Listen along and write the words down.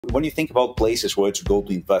When you think about places where to go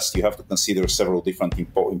to invest, you have to consider several different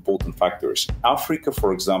important factors. Africa,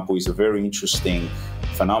 for example, is a very interesting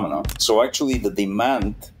phenomenon. So actually the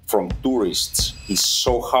demand from tourists is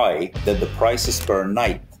so high that the prices per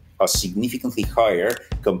night are significantly higher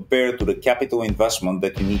compared to the capital investment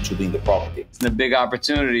that you need to do in the property. The big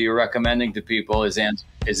opportunity you're recommending to people is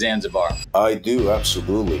Zanzibar. I do,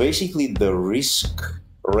 absolutely. Basically, the risk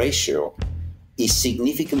ratio is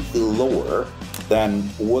significantly lower than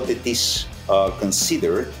what it is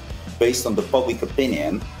considered based on the public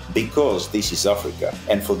opinion, because this is Africa.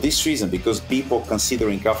 And for this reason, because people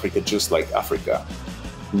considering Africa just like Africa,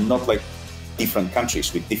 not like different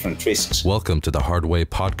countries with different risks. Welcome to the Hard Way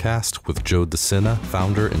podcast with Joe Sena,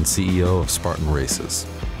 founder and CEO of Spartan Races.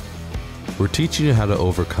 We're teaching you how to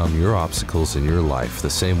overcome your obstacles in your life the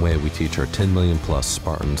same way we teach our 10 million plus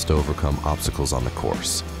Spartans to overcome obstacles on the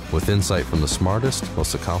course, with insight from the smartest,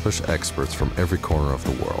 most accomplished experts from every corner of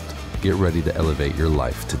the world. Get ready to elevate your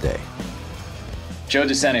life today. Joe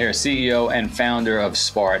Sena here, CEO and founder of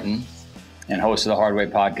Spartan and host of the Hard Way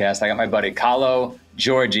podcast. I got my buddy Kalojan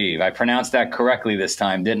Georgiev. I pronounced that correctly this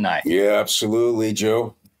time, didn't I? Yeah, absolutely,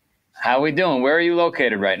 Joe. How are we doing? Where are you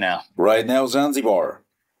located right now? Right now, Zanzibar,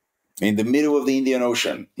 in the middle of the Indian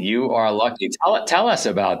Ocean. You are lucky. Tell us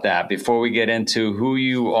about that before we get into who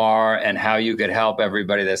you are and how you could help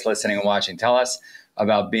everybody that's listening and watching. Tell us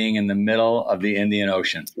about being in the middle of the Indian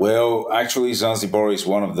Ocean. Well, actually, Zanzibar is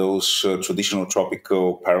one of those traditional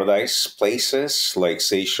tropical paradise places like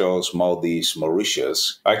Seychelles, Maldives,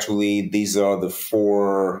 Mauritius. Actually, these are the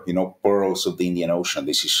four, pearls of the Indian Ocean.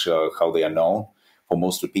 This is how they are known for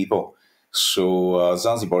most of the people. So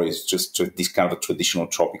Zanzibar is just this kind of a traditional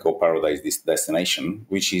tropical paradise, this destination,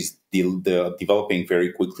 which is developing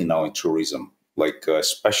very quickly now in tourism,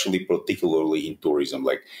 particularly in tourism.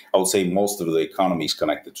 Like I would say most of the economy is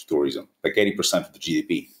connected to tourism, like 80% of the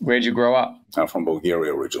GDP. Where'd you grow up? I'm from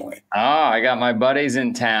Bulgaria originally. I got my buddies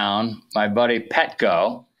in town. My buddy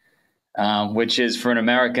Petko, which is for an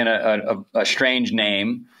American a strange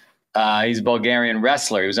name. He's a Bulgarian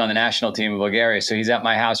wrestler. He was on the national team of Bulgaria. So he's at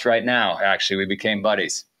my house right now. Actually, we became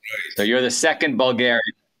buddies. Right. So you're the second Bulgarian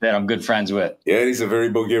that I'm good friends with. Yeah, it is a very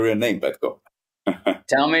Bulgarian name, Petko.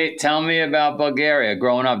 Tell me about Bulgaria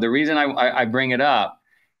growing up. The reason I bring it up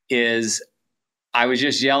is I was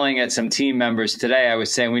just yelling at some team members today. I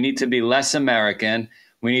was saying we need to be less American.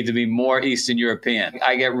 We need to be more Eastern European.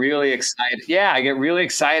 I get really excited. Yeah, I get really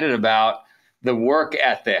excited about the work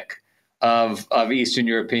ethic of Eastern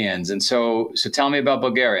Europeans. And so tell me about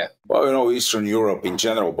Bulgaria. Well, Eastern Europe in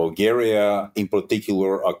general, Bulgaria in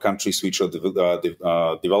particular, are countries which are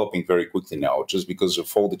developing very quickly now, just because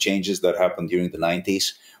of all the changes that happened during the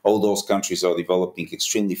 90s. All those countries are developing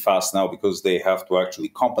extremely fast now because they have to actually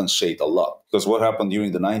compensate a lot. Because what happened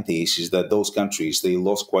during the 90s is that those countries, they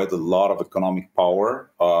lost quite a lot of economic power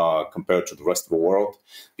compared to the rest of the world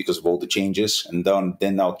because of all the changes. And then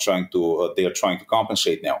they're now trying to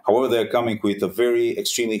compensate now. However, they're coming with a very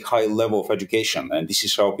extremely high level of education, and this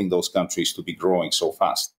is helping those countries to be growing so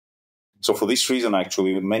fast. So for this reason,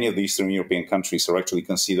 actually, many of the Eastern European countries are actually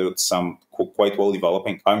considered some quite well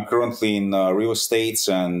developing. I'm currently in real estates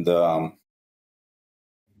and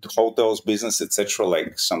hotels, business, etc.,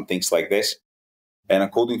 like some things like this. And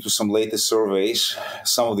according to some latest surveys,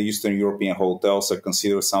 some of the Eastern European hotels are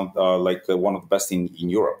considered one of the best in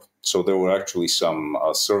Europe. So there were actually some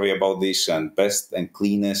survey about this, and best and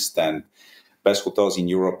cleanest and best hotels in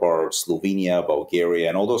Europe are Slovenia, Bulgaria,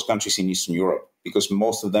 and all those countries in Eastern Europe, because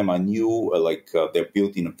most of them are new, they're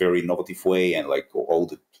built in a very innovative way, and all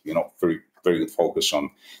the, very, very good focus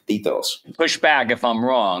on details. Push back if I'm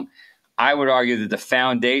wrong. I would argue that the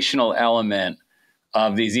foundational element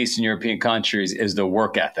of these Eastern European countries is the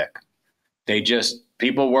work ethic.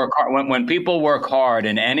 People work hard. When people work hard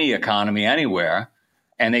in any economy, anywhere,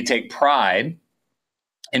 and they take pride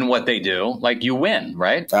in what they do, you win,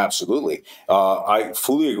 right? Absolutely. I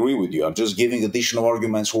fully agree with you. I'm just giving additional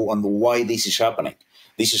arguments on why this is happening.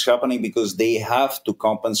 This is happening because they have to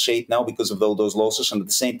compensate now because of all those losses, and at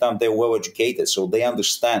the same time, they're well educated, so they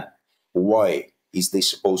understand why is this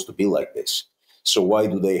supposed to be like this. So why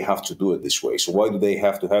do they have to do it this way? So why do they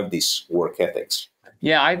have to have these work ethics?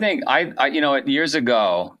 Yeah, I think years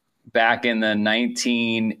ago, back in the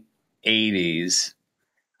 1980s,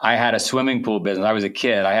 I had a swimming pool business. I was a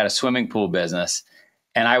kid. I had a swimming pool business,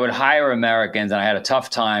 and I would hire Americans, and I had a tough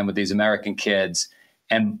time with these American kids.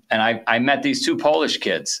 And I met these two Polish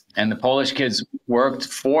kids, and the Polish kids worked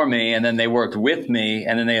for me, and then they worked with me,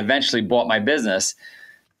 and then they eventually bought my business.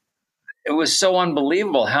 It was so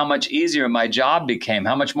unbelievable how much easier my job became,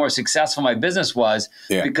 how much more successful my business was,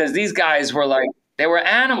 because these guys were they were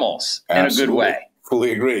animals. Absolutely. In a good way.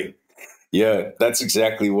 Fully agree. Yeah, that's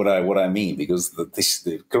exactly what I mean, because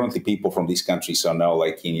currently people from these countries are now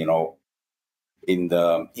like in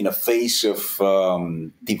a phase of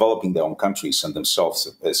developing their own countries and themselves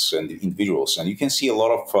as individuals, and you can see a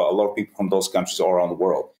lot of people from those countries all around the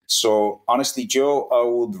world. So honestly, Joe, I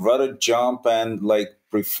would rather jump and like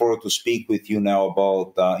prefer to speak with you now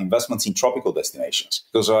about investments in tropical destinations,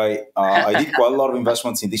 because I did quite a lot of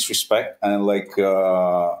investments in this respect, and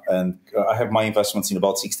I have my investments in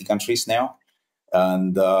about 60 countries now,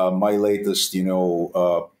 and my latest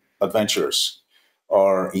adventures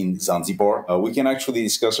are in Zanzibar. We can actually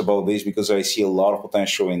discuss about this because I see a lot of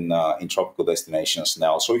potential in tropical destinations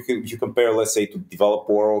now. So if you compare, let's say, to the developed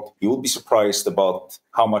world, you will be surprised about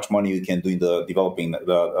how much money you can do in the developing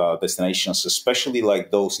destinations, especially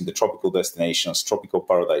like those in the tropical destinations, tropical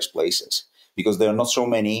paradise places, because there are not so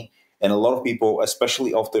many. And a lot of people,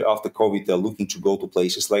 especially after COVID, are looking to go to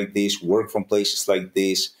places like this, work from places like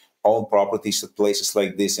this, own properties at places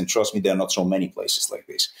like this. And trust me, there are not so many places like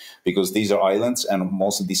this, because these are islands, and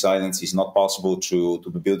most of these islands is not possible to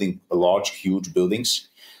be building large, huge buildings.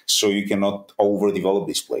 So you cannot overdevelop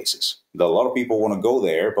these places. A lot of people want to go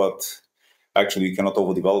there, but actually you cannot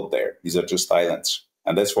overdevelop there. These are just islands.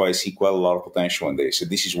 And that's why I see quite a lot of potential in this.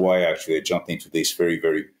 And this is why actually I jumped into this very,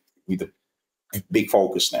 very with a big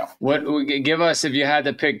focus now. Give us, if you had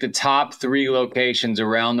to pick the top 3 locations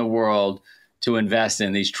around the world to invest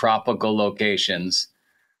in, these tropical locations,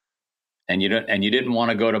 and you didn't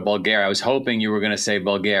want to go to Bulgaria. I was hoping you were going to say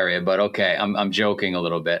Bulgaria, but okay, I'm joking a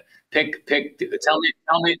little bit.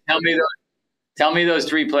 Tell me those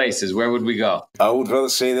 3 places. Where would we go? I would rather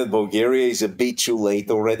say that Bulgaria is a bit too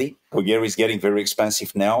late already. Bulgaria is getting very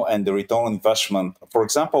expensive now, and the return on investment, for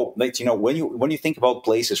example, when you think about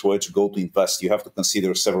places where to go to invest, you have to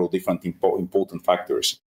consider several different important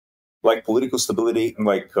factors, like political stability,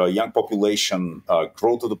 like young population,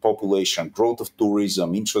 growth of the population, growth of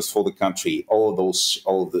tourism, interest for the country, all of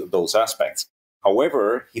those aspects.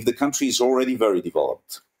 However, if the country is already very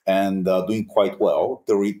developed and doing quite well,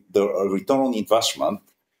 the return on investment,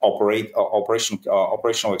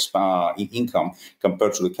 operational income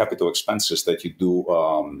compared to the capital expenses that you do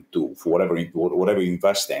for whatever you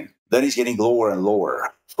invest in, that is getting lower and lower.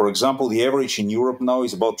 For example, the average in Europe now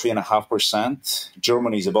is about 3.5%.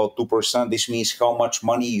 Germany is about 2%. This means how much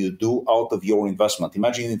money you do out of your investment.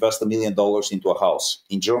 Imagine you invest $1 million into a house.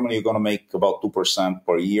 In Germany, you're going to make about 2%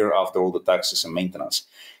 per year after all the taxes and maintenance.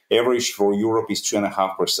 Average for Europe is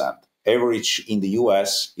 3.5%. Average in the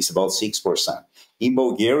US is about 6%. In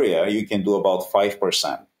Bulgaria, you can do about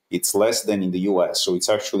 5%. It's less than in the US, so it's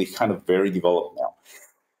actually kind of very developed now.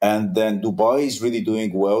 And then Dubai is really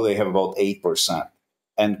doing well. They have about 8%.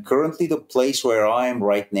 And currently, the place where I am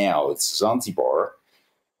right now, it's Zanzibar,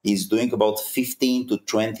 is doing about 15 to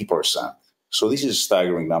 20%. So this is a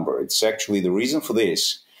staggering number. It's actually, the reason for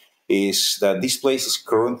this is that this place is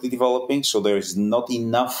currently developing, so there is not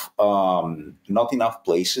enough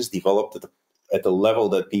places developed at the level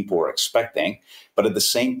that people are expecting. But at the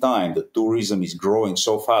same time, the tourism is growing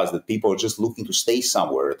so fast that people are just looking to stay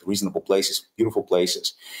somewhere at reasonable places, beautiful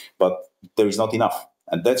places. But there is not enough.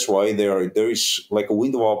 And that's why there is like a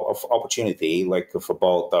window of opportunity, like of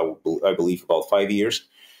about, I believe, about 5 years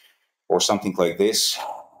or something like this,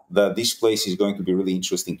 that this place is going to be really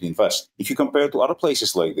interesting to invest. If you compare to other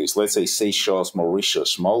places like this, let's say Seychelles,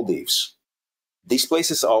 Mauritius, Maldives, these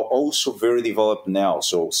places are also very developed now.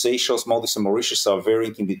 So Seychelles, Maldives, and Mauritius are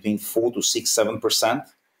varying in between 4 to 6, 7%,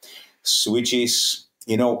 which is,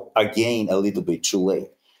 again, a little bit too late.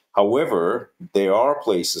 However, there are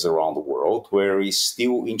places around the world where it's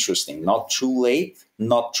still interesting. Not too late,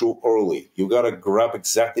 not too early. You got to grab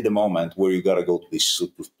exactly the moment where you got to go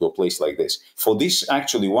to a place like this. For this,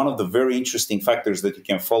 actually, one of the very interesting factors that you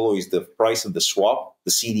can follow is the price of the swap,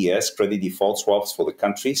 the CDS, credit default swaps for the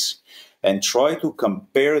countries, and try to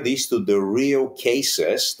compare these to the real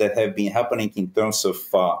cases that have been happening in terms of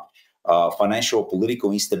financial,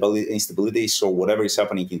 political instability, so whatever is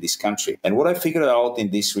happening in this country. And what I figured out in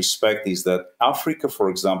this respect is that Africa, for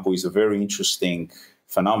example, is a very interesting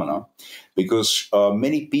phenomenon, because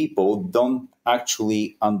many people don't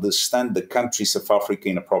actually understand the countries of Africa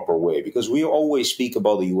in a proper way, because we always speak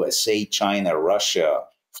about the USA, China, Russia,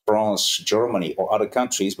 France, Germany, or other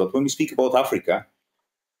countries. But when we speak about Africa,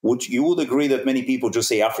 you would agree that many people just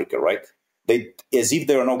say Africa, right? As if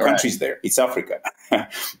there are no countries there. It's Africa.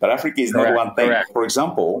 But Africa is not one thing. Correct. For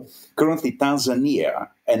example, currently Tanzania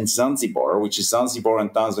and Zanzibar, which is Zanzibar and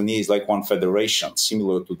Tanzania is like one federation,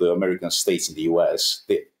 similar to the American states in the US.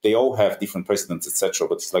 they all have different presidents, etc.,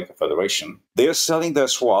 but it's like a federation. They are selling their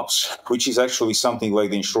swaps, which is actually something like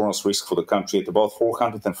the insurance risk for the country, at about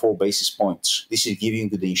 404 basis points. This is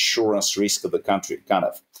giving you the insurance risk of the country, kind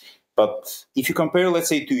of. But if you compare, let's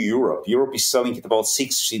say, to Europe, Europe is selling at about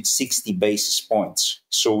 60 basis points,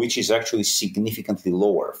 so which is actually significantly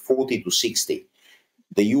lower, 40 to 60.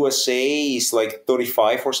 The USA is like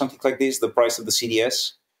 35 or something like this, the price of the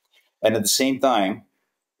CDS. And at the same time,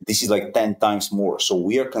 this is like 10 times more. So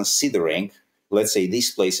we are considering, let's say,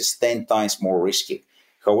 this place is 10 times more risky.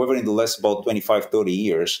 However, in the last about 25, 30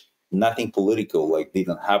 years, nothing political like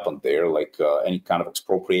didn't happen there, like any kind of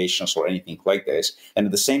expropriations or anything like this. And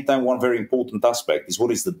at the same time, one very important aspect is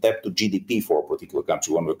what is the debt to GDP for a particular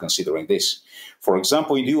country when we're considering this. For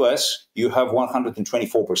example, in the US, you have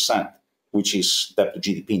 124%, which is debt to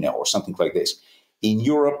GDP now, or something like this. In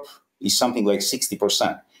Europe, it's something like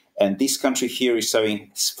 60%. And this country here is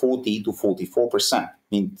having 40 to 44%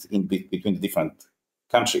 in between the different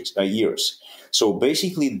countries, years. So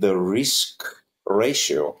basically, the risk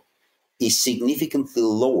ratio is significantly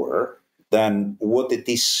lower than what it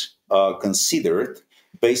is considered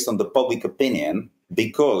based on the public opinion,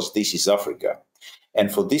 because this is Africa.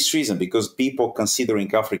 And for this reason, because people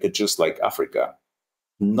considering Africa just like Africa,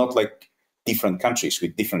 not like different countries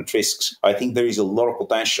with different risks, I think there is a lot of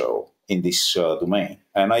potential in this domain.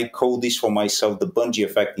 And I call this for myself the bungee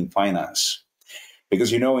effect in finance.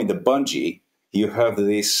 Because, in the bungee, you have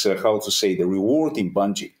this, the reward in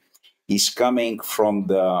bungee is coming from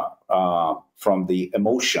the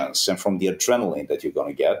emotions and from the adrenaline that you're going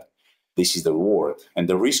to get. This is the reward. And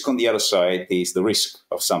the risk on the other side is the risk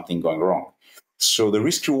of something going wrong. So the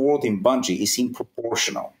risk reward in bungee is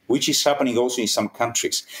improportional, which is happening also in some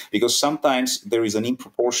countries, because sometimes there is an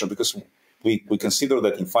improportion, because we consider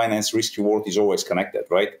that in finance, risk reward is always connected,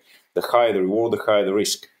 right? The higher the reward, the higher the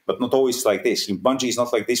risk. But not always like this. In bungee, it's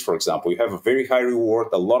not like this, for example. You have a very high reward,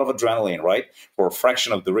 a lot of adrenaline, right? For a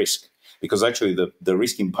fraction of the risk, because actually the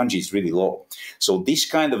risk in bungee is really low. So this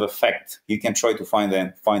kind of effect you can try to find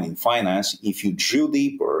in finance if you drill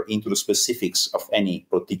deeper into the specifics of any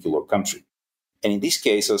particular country. And in this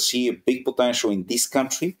case, I see a big potential in this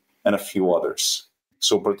country and a few others.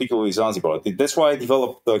 So particularly Zanzibar. That's why I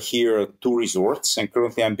developed here 2 resorts, and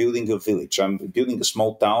currently I'm building a village. I'm building a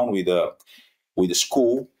small town with a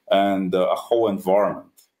school and a whole environment,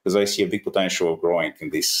 because I see a big potential of growing in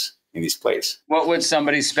this place. What would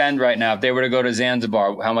somebody spend right now if they were to go to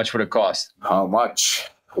Zanzibar? How much would it cost? How much?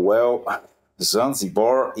 Well,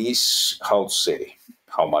 Zanzibar is, how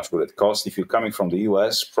much would it cost? If you're coming from the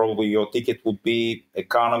US, probably your ticket would be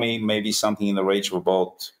economy, maybe something in the range of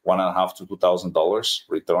about $1,500 to $2,000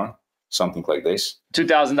 return, something like this.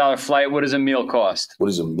 $2,000 flight. What does a meal cost? What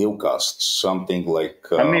does a meal cost? Something like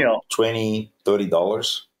a meal. $20,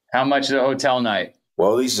 $30. How much is a hotel night?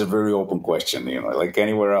 Well, this is a very open question, like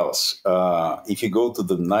anywhere else. If you go to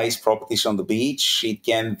the nice properties on the beach, it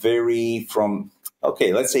can vary from,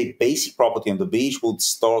 let's say basic property on the beach would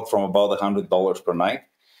start from about $100 per night.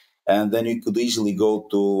 And then you could easily go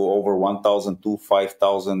to over $1,000 to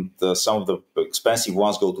 $5,000. Some of the expensive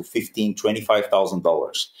ones go to $15,000,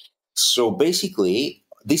 $25,000. So basically,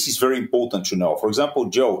 this is very important to know. For example,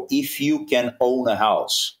 Joe, if you can own a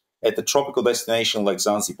house at a tropical destination like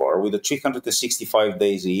Zanzibar with a 365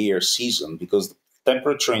 days a year season, because the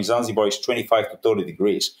temperature in Zanzibar is 25 to 30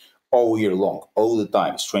 degrees all year long, all the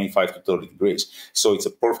time. It's 25 to 30 degrees. So it's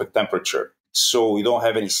a perfect temperature. So you don't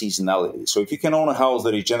have any seasonality. So if you can own a house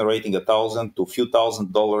that is generating $1,000 to a few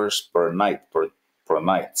 $1,000s per night, per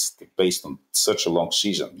night, based on such a long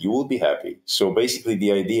season, you will be happy. So basically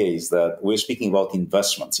the idea is that we're speaking about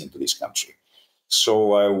investments into this country.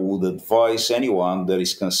 So I would advise anyone that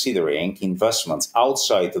is considering investments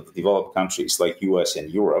outside of the developed countries like US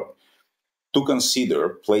and Europe to consider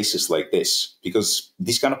places like this, because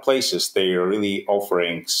these kind of places, they are really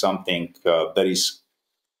offering something that is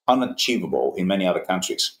unachievable in many other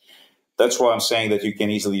countries. That's why I'm saying that you can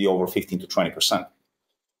easily over 15 to 20%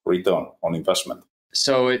 return on investment.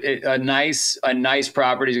 So a nice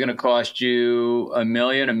property is going to cost you $1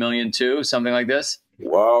 million, $1.2 million, something like this?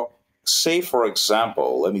 Well, say, for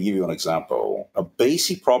example, let me give you an example. A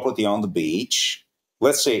basic property on the beach,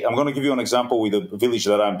 let's say, I'm going to give you an example with a village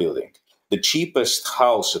that I'm building. The cheapest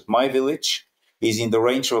house at my village is in the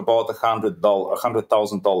range of about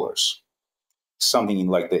 $100,000, something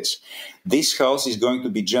like this. This house is going to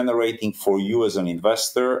be generating for you as an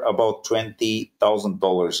investor about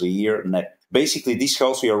 $20,000 a year net. Basically, this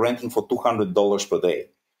house we are renting for $200 per day,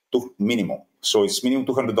 minimum. So it's minimum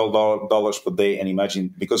 $200 per day. And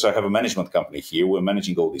imagine, because I have a management company here, we're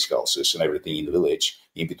managing all these houses and everything in the village,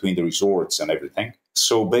 in between the resorts and everything.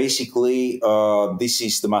 So basically, this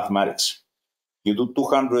is the mathematics. You do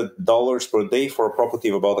 $200 per day for a property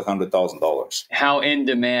of about $100,000. How in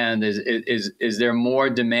demand is there more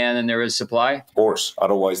demand than there is supply? Of course,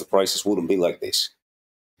 otherwise the prices wouldn't be like this.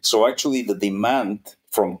 So actually, the demand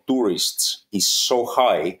from tourists is so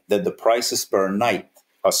high that the prices per night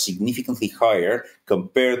are significantly higher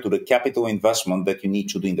compared to the capital investment that you need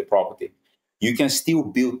to do in the property. You can still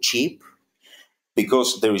build cheap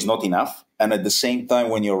because there is not enough. And at the same time,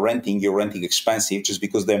 when you're renting expensive just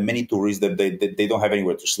because there are many tourists that they don't have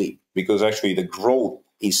anywhere to sleep, because actually the growth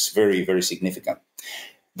is very, very significant.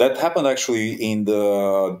 That happened actually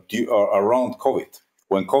around COVID.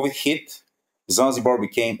 When COVID hit, Zanzibar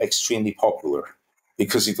became extremely popular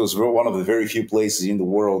because it was one of the very few places in the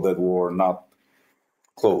world that were not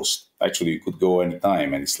closed. Actually, you could go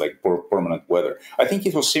anytime, and it's like permanent weather. I think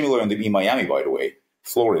it was similar in Miami, by the way.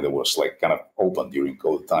 Florida was like kind of open during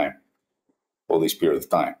COVID time, all this period of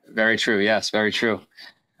time. Very true. Yes, very true.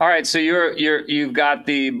 All right, so you've got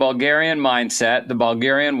the Bulgarian mindset, the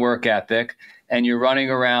Bulgarian work ethic, and you're running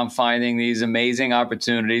around finding these amazing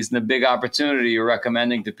opportunities. And the big opportunity you're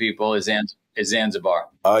recommending to people is Zanzibar.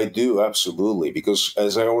 I do, absolutely, because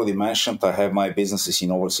as I already mentioned, I have my businesses in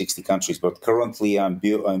over 60 countries, but currently I'm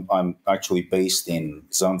actually based in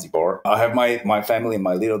Zanzibar. I have my family,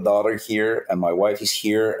 my little daughter here, and my wife is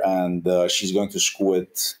here, and she's going to school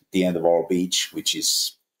at the end of our beach, which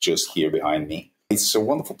is just here behind me. It's a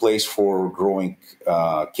wonderful place for growing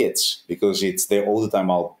kids because they're all the time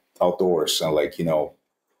outdoors and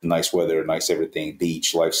nice weather, nice everything,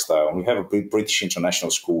 beach, lifestyle. And we have a British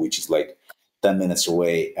international school, which is like 10 minutes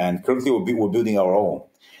away. And currently we're building our own.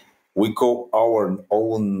 We call our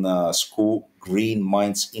own school Green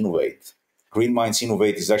Minds Innovate. Green Minds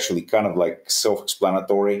Innovate is actually kind of like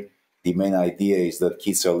self-explanatory. The main idea is that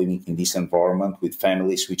kids are living in this environment with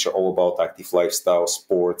families which are all about active lifestyle,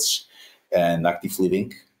 sports, and active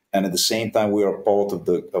living. And at the same time, we are part of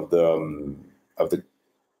the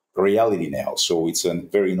reality now. So it's a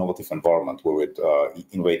very innovative environment where we're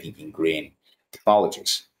innovating in green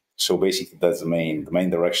technologies. So basically, that's the main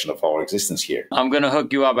direction of our existence here. I'm going to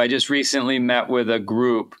hook you up. I just recently met with a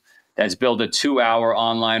group that's built a 2-hour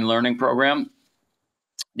online learning program.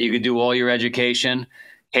 You could do all your education,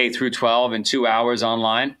 K through 12, in 2 hours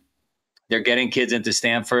online. They're getting kids into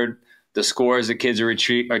Stanford. The scores the kids are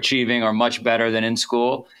achieving are much better than in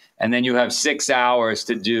school. And then you have 6 hours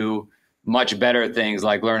to do much better things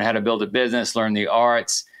like learn how to build a business, learn the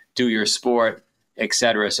arts, do your sport,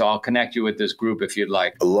 etc. So I'll connect you with this group if you'd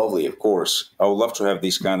like. Lovely, of course. I would love to have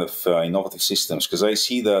these kind of innovative systems because I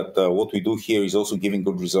see that what we do here is also giving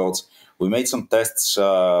good results. We made some tests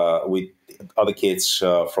with other kids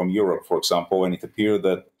from Europe, for example, and it appeared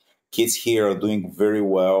that kids here are doing very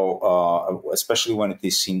well, especially when it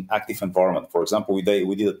is in active environment. For example, we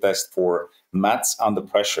did a test for maths under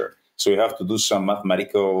pressure. So you have to do some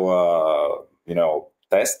mathematical,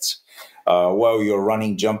 tests while you're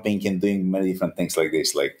running, jumping, and doing many different things like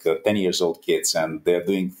this, like 10 years old kids. And they're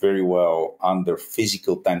doing very well under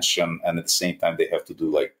physical tension. And at the same time, they have to do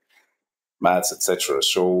like maths, etc.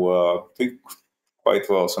 So doing quite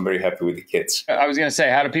well. So I'm very happy with the kids. I was going to say,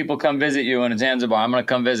 how do people come visit you in Zanzibar? I'm going to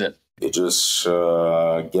come visit. You just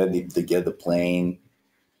get the plane,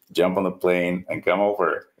 jump on the plane, and come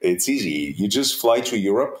over. It's easy. You just fly to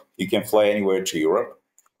Europe. You can fly anywhere to Europe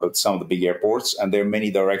at some of the big airports, and there are many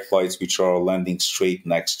direct flights which are landing straight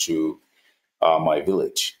next to my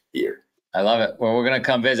village here. I love it. Well, we're going to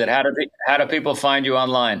come visit. How do people find you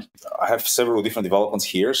online? I have several different developments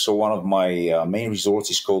here. So one of my main resorts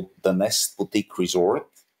is called the Nest Boutique Resort.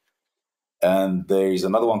 And there is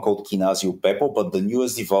another one called Kinazio Pepo, but the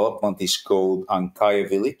newest development is called Ankaya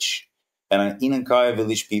Village. And in Ankaya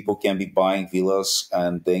Village, people can be buying villas,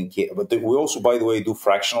 but we also, by the way, do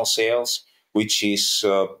fractional sales, which is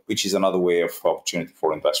another way of opportunity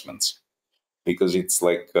for investments, because it's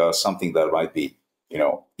like something that might be,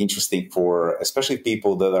 interesting for especially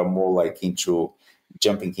people that are more like into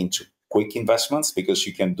jumping into quick investments, because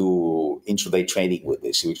you can do intraday trading with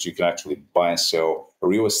this, which you can actually buy and sell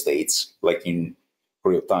real estates like in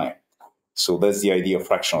real time. So that's the idea of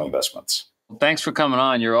fractional investments. Thanks for coming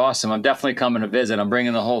on. You're awesome. I'm definitely coming to visit. I'm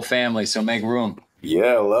bringing the whole family, so make room.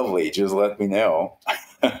 Yeah, lovely. Just let me know.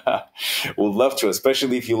 Would love to,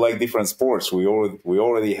 especially if you like different sports. We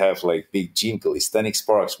already have like big gym, calisthenics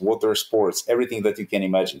parks, water sports, everything that you can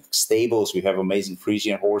imagine. Stables, we have amazing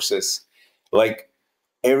Frisian horses, like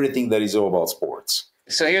everything that is all about sports.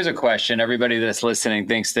 So here's a question. Everybody that's listening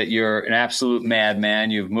thinks that you're an absolute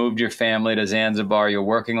madman. You've moved your family to Zanzibar. You're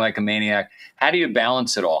working like a maniac. How do you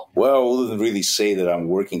balance it all? Well, I wouldn't really say that I'm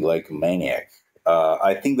working like a maniac.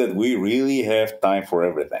 I think that we really have time for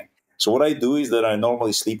everything. So what I do is that I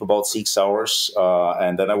normally sleep about 6 hours,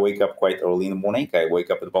 and then I wake up quite early in the morning. I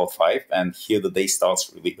wake up at about 5, and here the day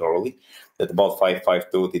starts really early. At about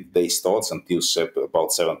 5:30, the day starts until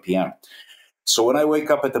about 7 p.m. So when I wake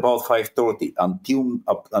up at about 5:30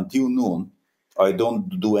 until noon, I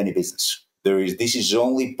don't do any business. This is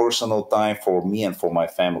only personal time for me and for my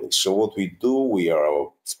family. So what we do, we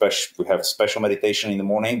have special meditation in the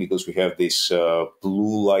morning because we have this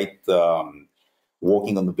blue light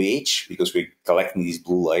walking on the beach because we're collecting this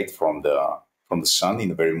blue light from the sun in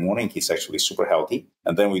the very morning. It's actually super healthy.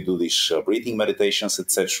 And then we do these breathing meditations,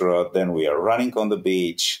 etc. Then we are running on the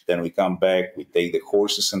beach. Then we come back. We take the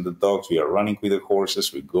horses and the dogs. We are running with the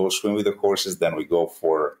horses. We go swim with the horses. Then we go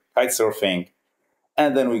for kite surfing.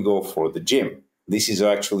 And then we go for the gym. This is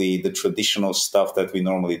actually the traditional stuff that we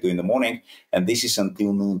normally do in the morning. And this is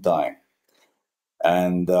until noontime.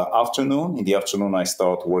 And in the afternoon, I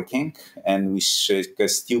start working. And we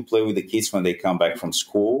still play with the kids when they come back from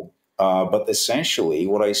school. But essentially,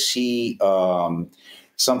 what I see,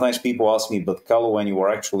 sometimes people ask me, but Kalo, when you are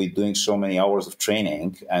actually doing so many hours of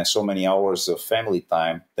training and so many hours of family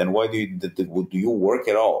time, then why do you work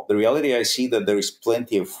at all? The reality, I see that there is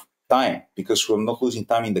plenty of time because I'm not losing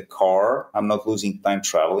time in the car. I'm not losing time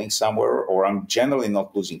traveling somewhere, or I'm generally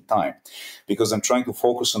not losing time because I'm trying to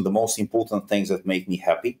focus on the most important things that make me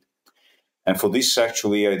happy. And for this,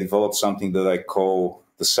 actually, I developed something that I call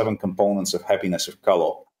the 7 components of happiness of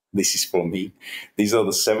Kalo. This is for me. These are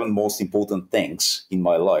the 7 most important things in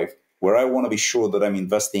my life where I want to be sure that I'm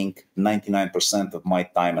investing 99% of my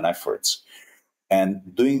time and efforts. And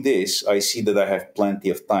doing this, I see that I have plenty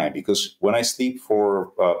of time because when I sleep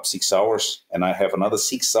for 6 hours and I have another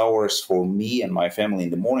 6 hours for me and my family in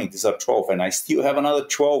the morning, these are 12. And I still have another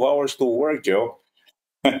 12 hours to work, Joe.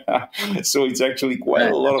 So it's actually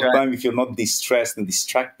quite a lot of time if you're not distressed and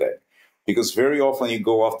distracted. Because very often you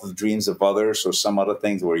go after the dreams of others or some other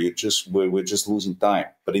things where we're just losing time.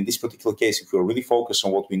 But in this particular case, if we're really focused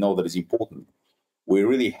on what we know that is important, we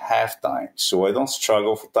really have time. So I don't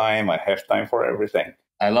struggle for time. I have time for everything.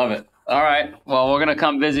 I love it. All right. Well, we're going to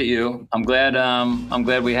come visit you. I'm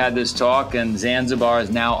glad we had this talk, and Zanzibar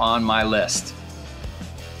is now on my list.